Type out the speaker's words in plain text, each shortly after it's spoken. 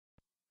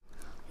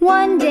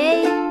One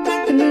day,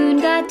 the moon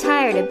got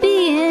tired of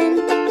being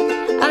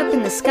up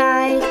in the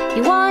sky.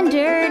 He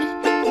wandered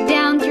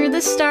down through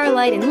the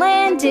starlight and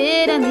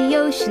landed on the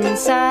ocean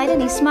side. And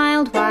he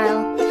smiled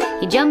while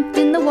he jumped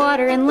in the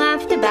water and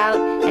laughed about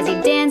as he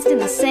danced in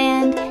the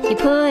sand. He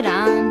put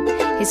on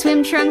his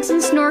swim trunks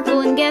and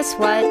snorkel, and guess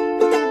what?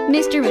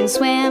 Mr. Moon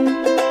swam.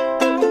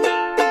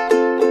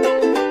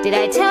 Did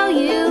I tell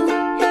you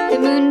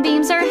that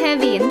moonbeams are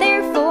heavy, and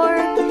therefore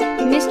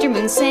Mr.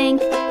 Moon sank?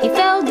 He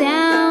fell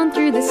down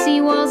through the sea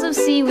walls of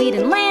seaweed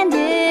and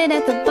landed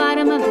at the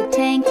bottom of the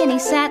tank. And he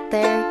sat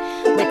there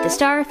with the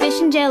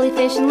starfish and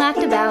jellyfish and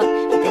laughed about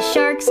with the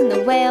sharks and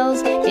the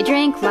whales. They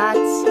drank lots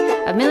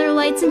of Miller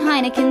Lights and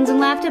Heinekens and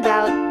laughed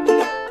about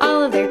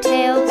all of their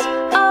tales.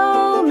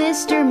 Oh,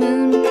 Mr.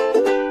 Moon,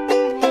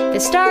 the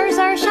stars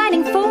are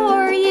shining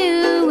for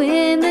you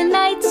in the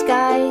night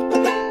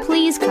sky.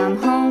 Please come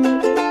home.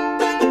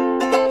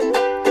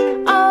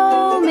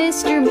 Oh,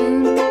 Mr.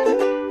 Moon,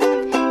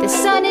 the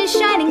sun is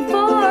shining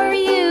for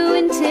you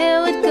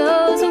until it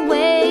goes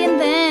away, and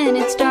then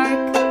it's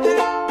dark,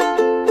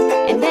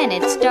 and then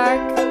it's dark,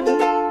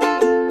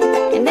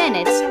 and then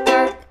it's